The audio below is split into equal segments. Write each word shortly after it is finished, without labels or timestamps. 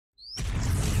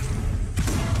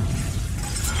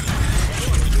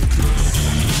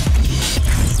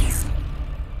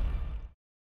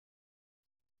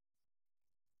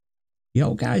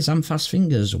Yo guys, I'm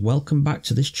FastFingers. Welcome back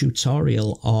to this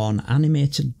tutorial on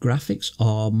animated graphics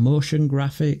or motion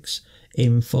graphics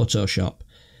in Photoshop.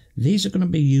 These are going to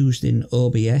be used in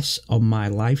OBS on my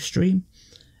live stream,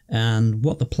 and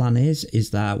what the plan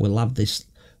is that we'll have this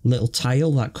little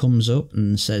tile that comes up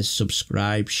and says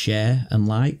subscribe, share and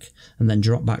like, and then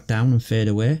drop back down and fade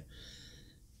away.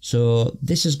 So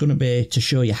this is going to be to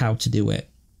show you how to do it.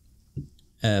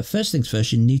 First things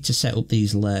first, you need to set up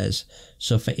these layers.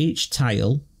 So for each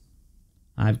tile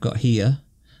I've got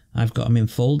them in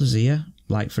folders here,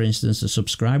 like for instance the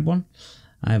subscribe one.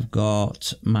 I've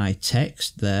got my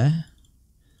text there.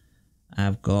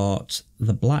 I've got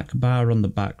the black bar on the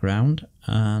background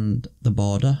and the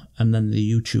border, and then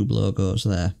the YouTube logos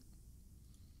there.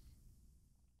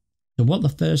 So what the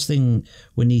first thing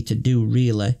we need to do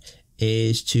really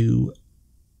is to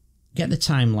get the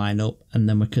timeline up, and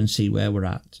then we can see where we're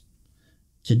at.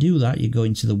 To do that, you go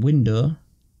into the window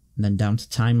and then down to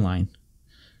timeline.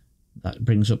 That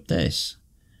brings up this.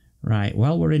 Right,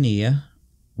 while we're in here,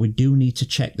 we do need to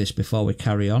check this before we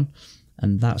carry on,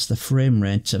 and that's the frame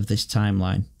rate of this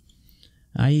timeline.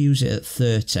 I use it at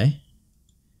 30.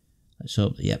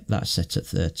 So yep, that's set at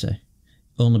 30.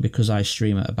 Only because I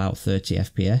stream at about 30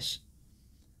 FPS.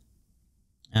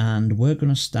 And we're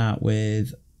going to start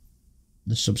with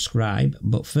the subscribe,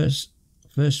 but first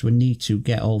we need to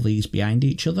get all these behind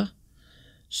each other.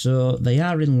 So they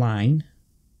are in line.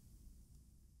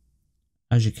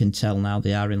 As you can tell now,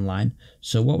 they are in line.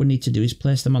 So what we need to do is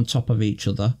place them on top of each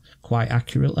other quite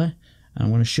accurately. And I'm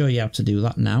going to show you how to do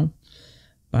that now.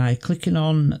 By clicking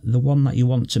on the one that you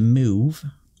want to move,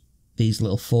 these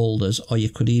little folders, or you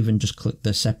could even just click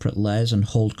the separate layers and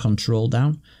hold Control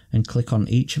down and click on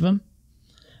each of them.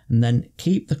 And then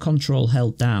keep the Control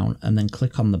held down and then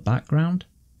click on the background,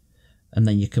 and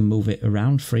then you can move it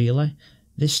around freely.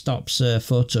 This stops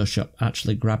Photoshop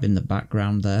actually grabbing the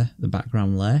background there, the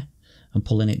background layer, and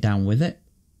pulling it down with it.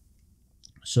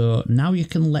 So now you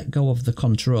can let go of the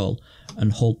Control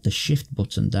and hold the Shift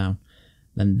button down.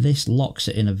 Then this locks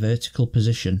it in a vertical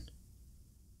position.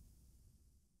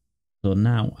 So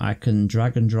now I can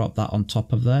drag and drop that on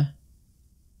top of there,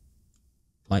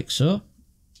 like so.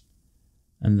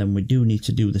 And then we do need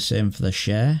to do the same for the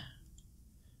share.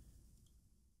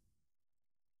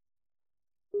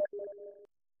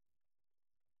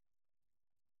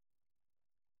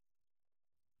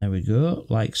 There we go,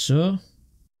 like so.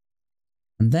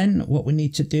 And then what we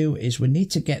need to do is we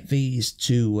need to get these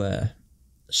to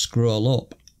scroll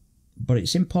up. But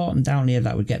it's important down here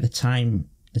that we get the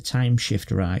time shift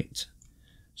right.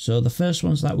 So the first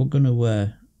ones that we're going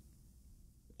to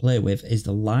play with is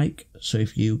the like. So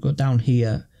if you go down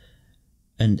here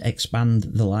and expand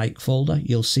the like folder,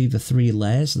 you'll see the 3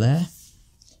 layers there.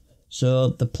 So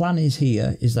the plan is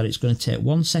here is that it's going to take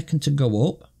 1 second to go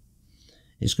up.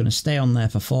 It's going to stay on there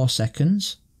for 4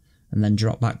 seconds and then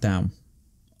drop back down.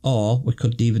 Or we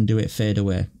could even do it fade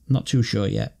away. Not too sure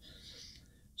yet.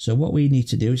 So what we need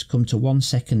to do is come to 1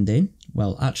 second in.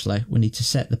 Well, actually, we need to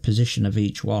set the position of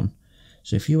each one.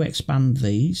 So if you expand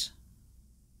these,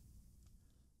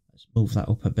 let's move that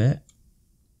up a bit.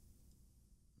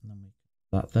 And then we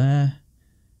put that there.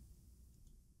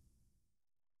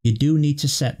 You do need to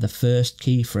set the first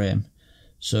keyframe.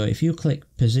 So if you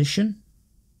click position,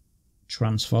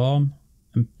 transform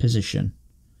and position,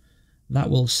 that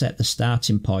will set the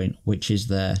starting point, which is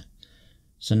there.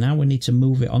 So now we need to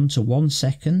move it on to 1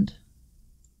 second,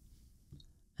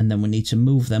 and then we need to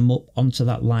move them up onto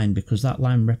that line, because that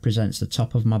line represents the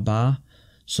top of my bar.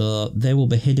 So they will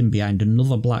be hidden behind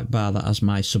another black bar that has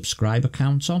my subscriber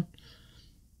count on.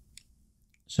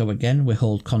 So again, we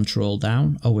hold Control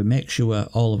down, or we make sure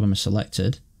all of them are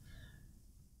selected.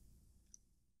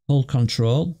 Hold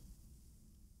Control,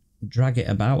 drag it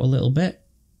about a little bit,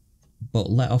 but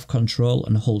let off Control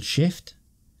and hold Shift,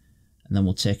 and then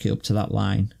we'll take it up to that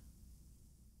line.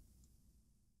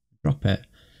 Drop it.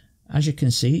 As you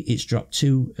can see, it's dropped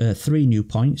 3 new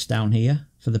points down here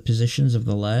for the positions of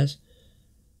the layers.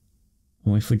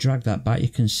 And if we drag that back, you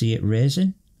can see it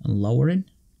raising and lowering.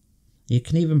 You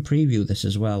can even preview this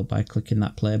as well by clicking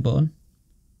that play button.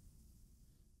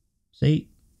 See,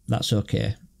 that's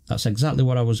okay. That's exactly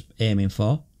what I was aiming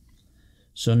for.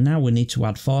 So now we need to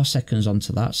add 4 seconds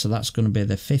onto that. So that's going to be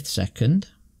the 5th second,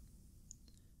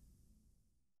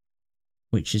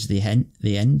 which is the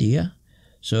end here.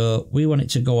 So we want it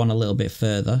to go on a little bit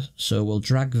further. So we'll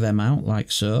drag them out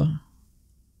like so.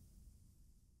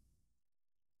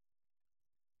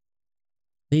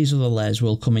 These are the layers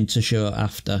we'll come in to show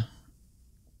after.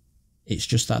 It's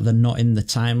just that they're not in the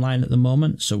timeline at the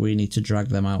moment, so we need to drag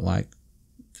them out like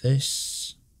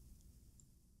this.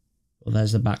 Well,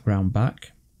 there's the background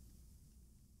back.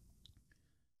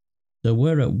 So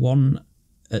we're at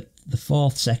the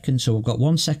 4th second, so we've got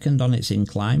 1 second on its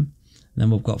incline, then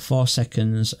we've got 4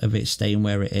 seconds of it staying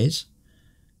where it is.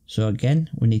 So again,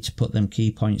 we need to put them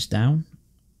key points down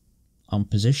on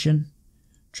position,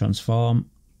 transform,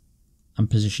 and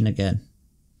position again.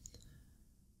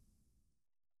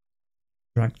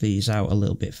 Drag these out a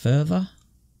little bit further.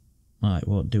 Right,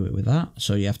 won't do it with that,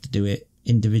 so you have to do it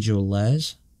individual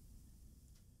layers.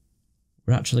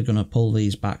 We're actually going to pull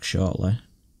these back shortly.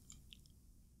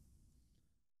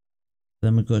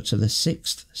 Then we go to the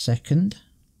 6th second.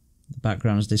 The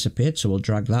background has disappeared, so we'll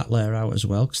drag that layer out as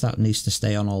well, because that needs to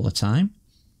stay on all the time.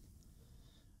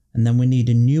 And then we need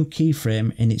a new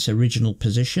keyframe in its original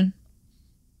position.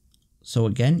 So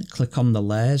again, click on the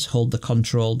layers, hold the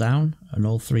control down, and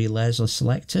all 3 layers are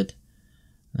selected.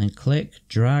 And then click,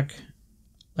 drag,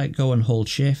 let go and hold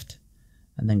shift,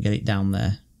 and then get it down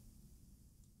there.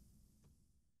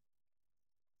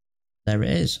 There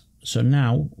it is. So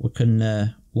now we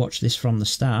can watch this from the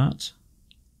start.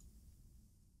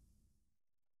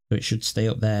 So it should stay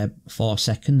up there 4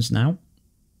 seconds now.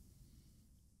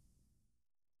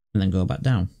 And then go back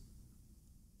down.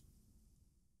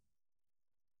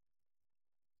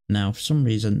 Now, for some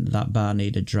reason, that bar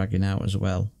needed dragging out as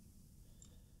well.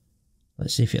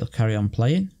 Let's see if it'll carry on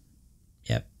playing.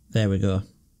 Yep, there we go.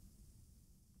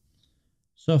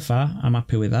 So far, I'm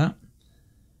happy with that.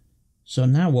 So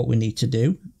now what we need to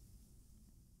do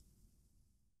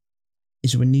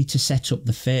is we need to set up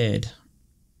the fade.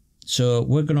 So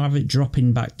we're going to have it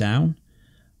dropping back down.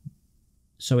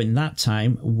 So in that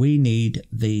time, we need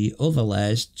the other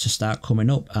layers to start coming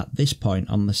up at this point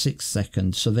on the 6th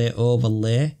second. So they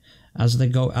overlay as they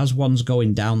go, as one's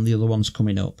going down, the other one's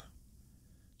coming up.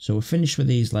 So we're finished with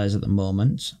these layers at the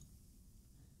moment,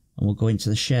 and we'll go into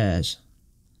the shares.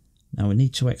 Now we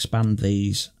need to expand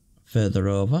these further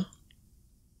over.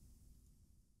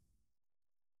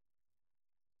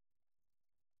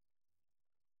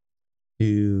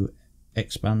 To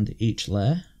expand each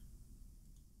layer.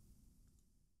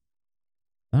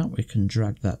 That we can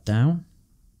drag that down.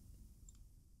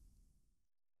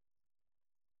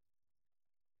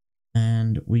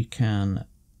 And we can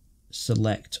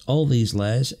select all these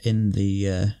layers in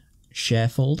the share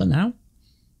folder now,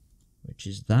 which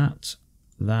is that,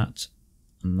 that,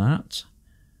 and that.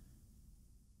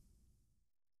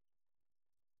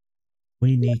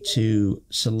 We need to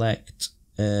select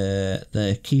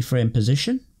the keyframe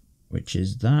position, which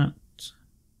is that,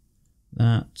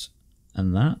 that,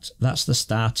 and that. That's the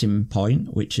starting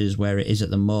point, which is where it is at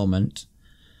the moment.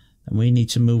 And we need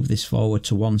to move this forward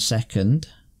to 1 second,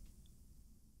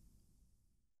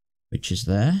 which is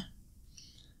there.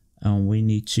 And we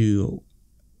need to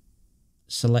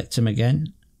select them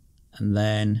again and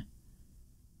then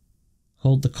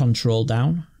hold the control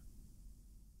down,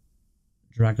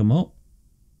 drag them up,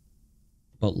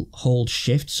 but hold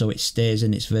shift so it stays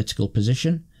in its vertical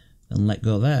position, and let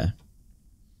go there.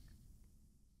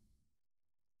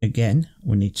 Again,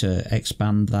 we need to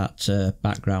expand that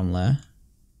background layer.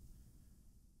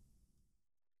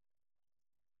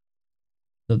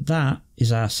 So that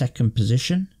is our second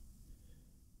position.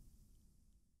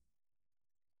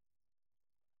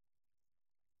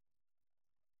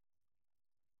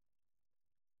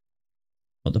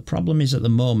 But the problem is at the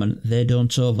moment they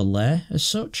don't overlay as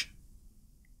such.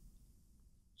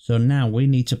 So now we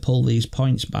need to pull these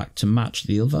points back to match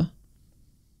the other.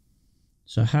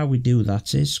 So how we do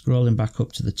that is scrolling back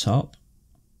up to the top.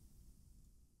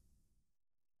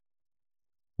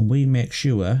 And we make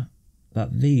sure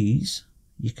that these,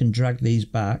 you can drag these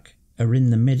back, are in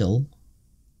the middle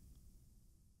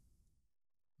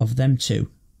of them two.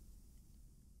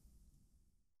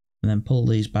 And then pull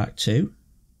these back too.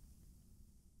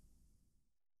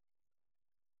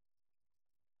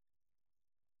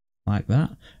 Like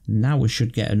that. Now we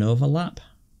should get an overlap.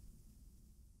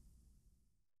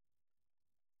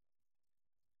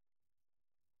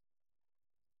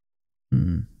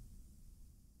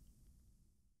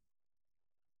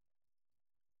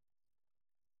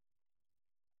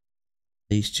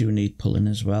 These two need pulling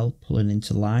as well, pulling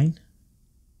into line.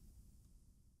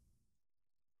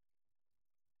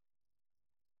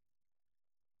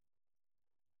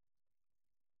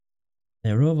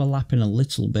 They're overlapping a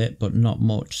little bit, but not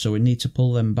much, so we need to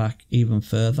pull them back even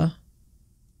further.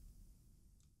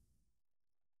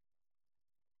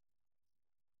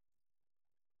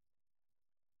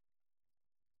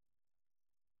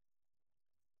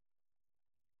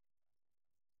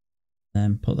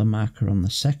 Then put the marker on the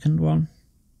second one.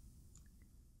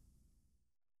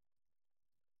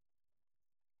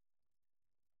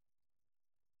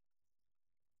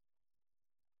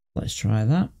 Let's try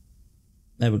that.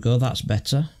 There we go, that's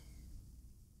better.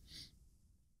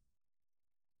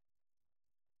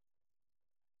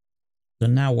 So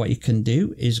now what you can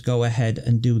do is go ahead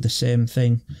and do the same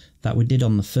thing that we did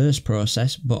on the first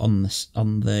process, but on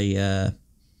the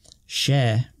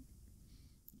share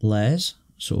layers.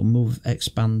 So we'll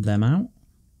expand them out.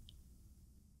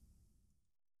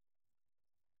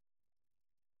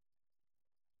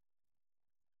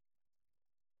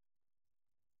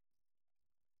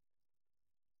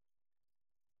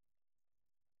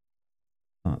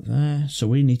 Like there. So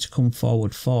we need to come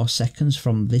forward 4 seconds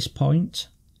from this point.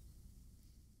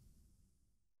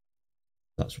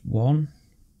 That's 1,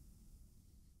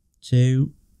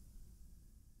 2,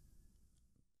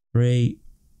 3,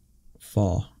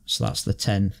 4. So that's the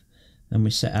 10th. Then we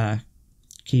set our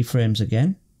keyframes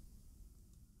again,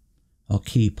 or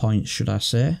key points should I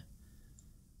say,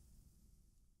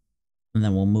 and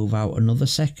then we'll move out another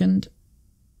second,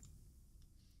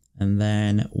 and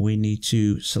then we need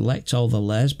to select all the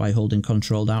layers by holding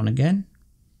Control down again,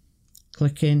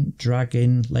 clicking,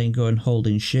 dragging, letting go and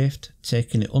holding Shift,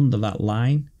 taking it under that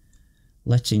line,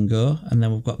 letting go, and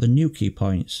then we've got the new key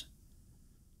points.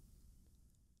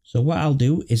 So what I'll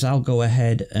do is I'll go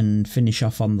ahead and finish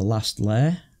off on the last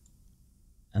layer,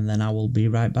 and then I will be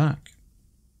right back.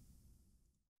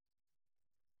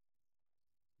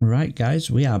 Right guys,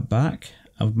 we are back.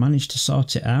 I've managed to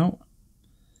sort it out.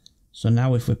 So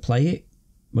now if we play it,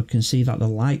 we can see that the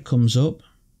light comes up,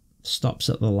 stops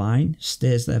at the line,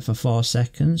 stays there for 4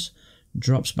 seconds,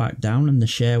 drops back down, and the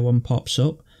share one pops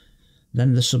up.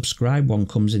 Then the subscribe one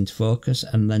comes into focus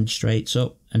and then straights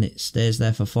up, and it stays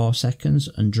there for 4 seconds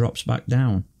and drops back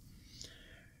down.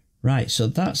 Right, so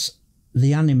that's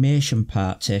the animation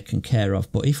part taken care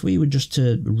of. But if we were just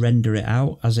to render it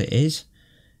out as it is,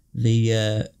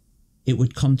 it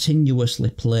would continuously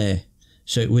play.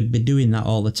 So it would be doing that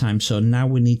all the time. So now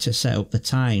we need to set up the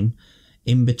time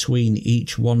in between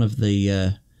each one of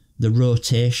the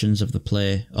rotations of the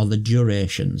play, or the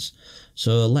durations.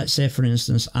 So let's say for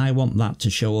instance I want that to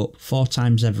show up 4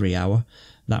 times every hour.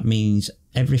 That means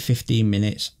every 15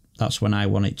 minutes, that's when I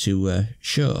want it to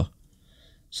show.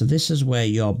 So this is where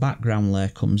your background layer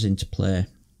comes into play.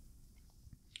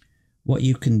 What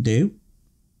you can do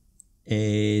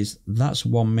is, that's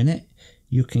 1 minute,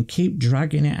 you can keep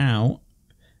dragging it out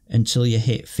until you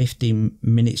hit 15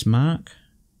 minutes mark.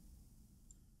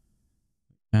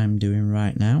 I'm doing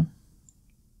right now.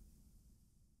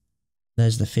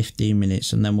 There's the 15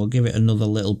 minutes, and then we'll give it another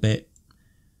little bit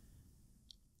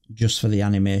just for the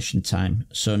animation time.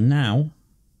 So now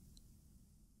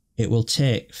it will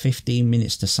take 15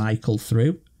 minutes to cycle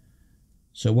through.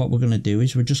 So what we're going to do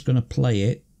is we're just going to play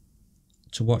it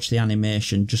to watch the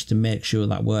animation, just to make sure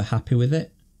that we're happy with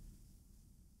it.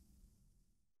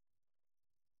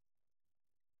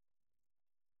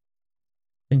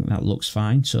 I think that looks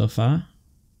fine so far.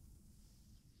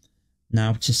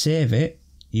 Now to save it,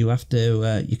 you have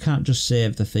to, you can't just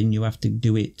save the thing, you have to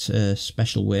do it a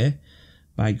special way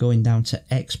by going down to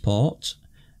Export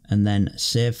and then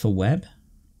Save for Web.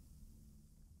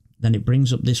 Then it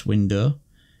brings up this window,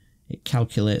 it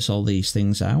calculates all these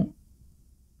things out.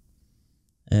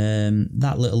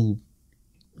 That little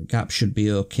gap should be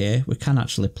okay. We can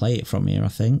actually play it from here, I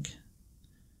think.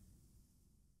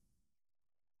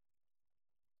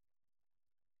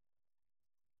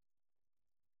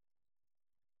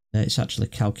 It's actually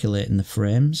calculating the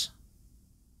frames.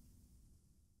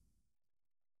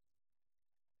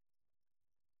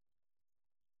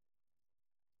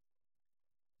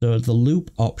 So the loop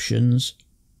options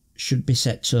should be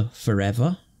set to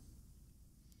forever.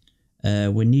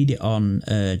 We need it on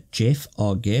GIF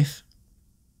or GIF.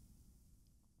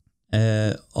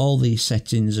 All these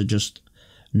settings are just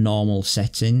normal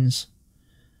settings.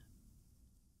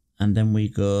 And then we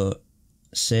go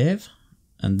save.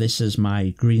 And this is my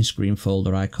green screen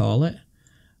folder, I call it.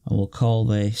 And we'll call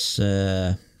this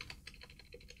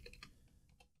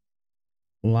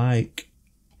like,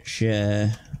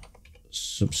 share,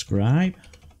 subscribe.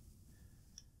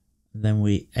 And then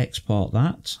we export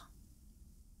that.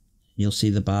 You'll see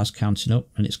the bars counting up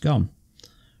and it's gone.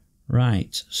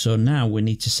 Right, so now we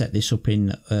need to set this up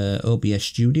in OBS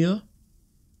Studio.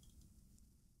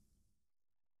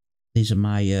 These are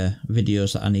my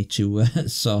videos that I need to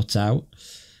sort out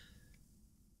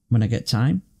when I get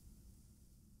time.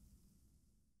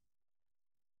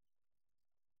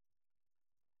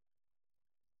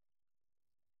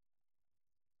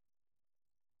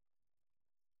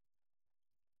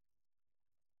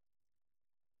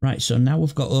 Right, so now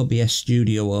we've got OBS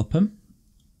Studio open.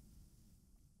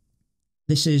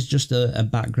 This is just a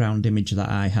background image that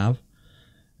I have.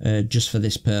 Just for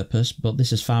this purpose, but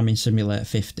this is Farming Simulator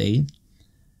 15.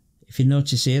 If you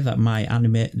notice here that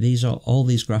all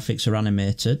these graphics are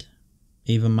animated,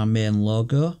 even my main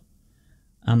logo,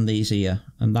 and these here,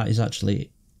 and that is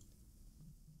actually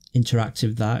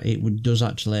interactive. That it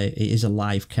is a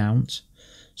live count.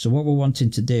 So what we're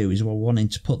wanting to do is we're wanting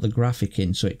to put the graphic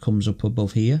in so it comes up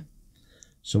above here.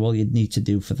 So all you'd need to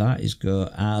do for that is go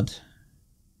add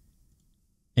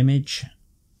image,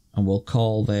 and we'll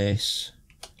call this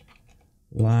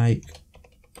like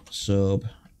sub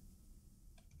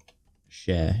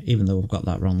share, even though we've got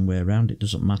that wrong way around, it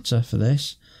doesn't matter for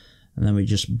this. And then we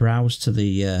just browse to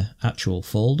the actual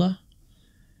folder,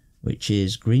 which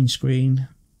is green screen.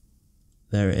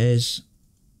 There it is.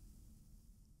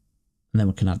 And then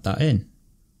we can add that in.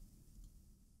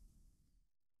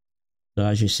 So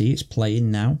as you see, it's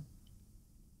playing now.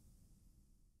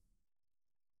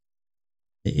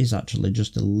 It is actually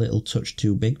just a little touch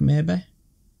too big maybe.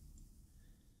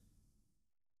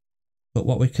 But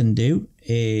what we can do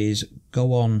is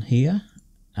go on here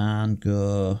and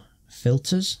go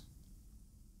filters.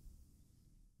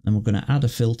 And we're going to add a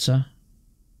filter.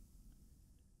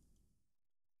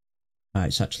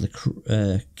 It's actually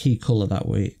key color that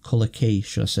way, color key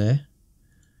should I say.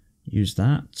 Use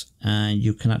that, and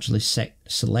you can actually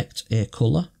select a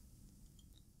color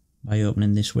by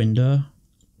opening this window.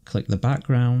 Click the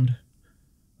background,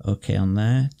 OK on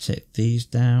there, take these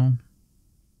down.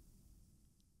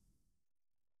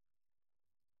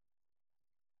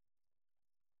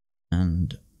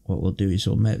 And what we'll do is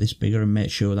we'll make this bigger and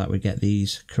make sure that we get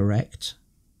these correct.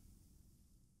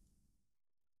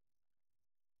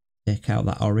 Take out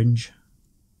that orange.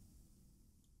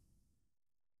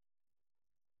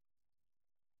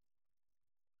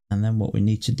 And then what we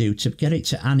need to do to get it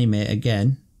to animate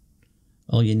again,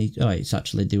 all you need, oh, it's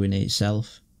actually doing it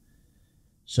itself.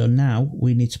 So now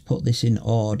we need to put this in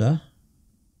order.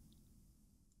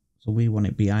 So we want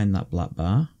it behind that black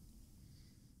bar.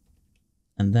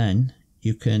 And then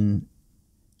you can,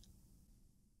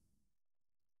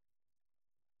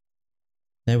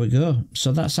 there we go.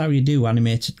 So that's how you do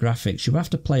animated graphics. You have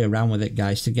to play around with it,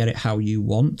 guys, to get it how you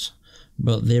want.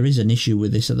 But there is an issue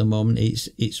with this at the moment.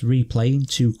 It's replaying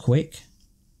too quick.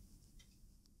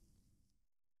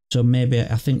 So maybe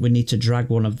I think we need to drag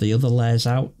one of the other layers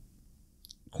out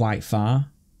quite far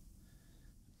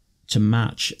to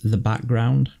match the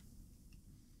background.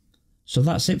 So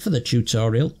that's it for the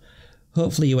tutorial.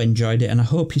 Hopefully you enjoyed it, and I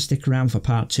hope you stick around for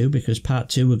part 2, because part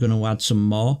 2 we're going to add some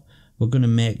more. We're going to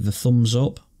make the thumbs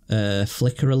up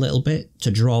flicker a little bit to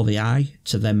draw the eye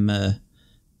to them,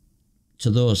 to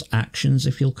those actions,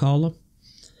 if you'll call them.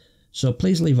 So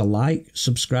please leave a like,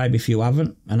 subscribe if you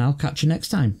haven't, and I'll catch you next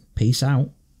time. Peace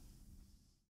out.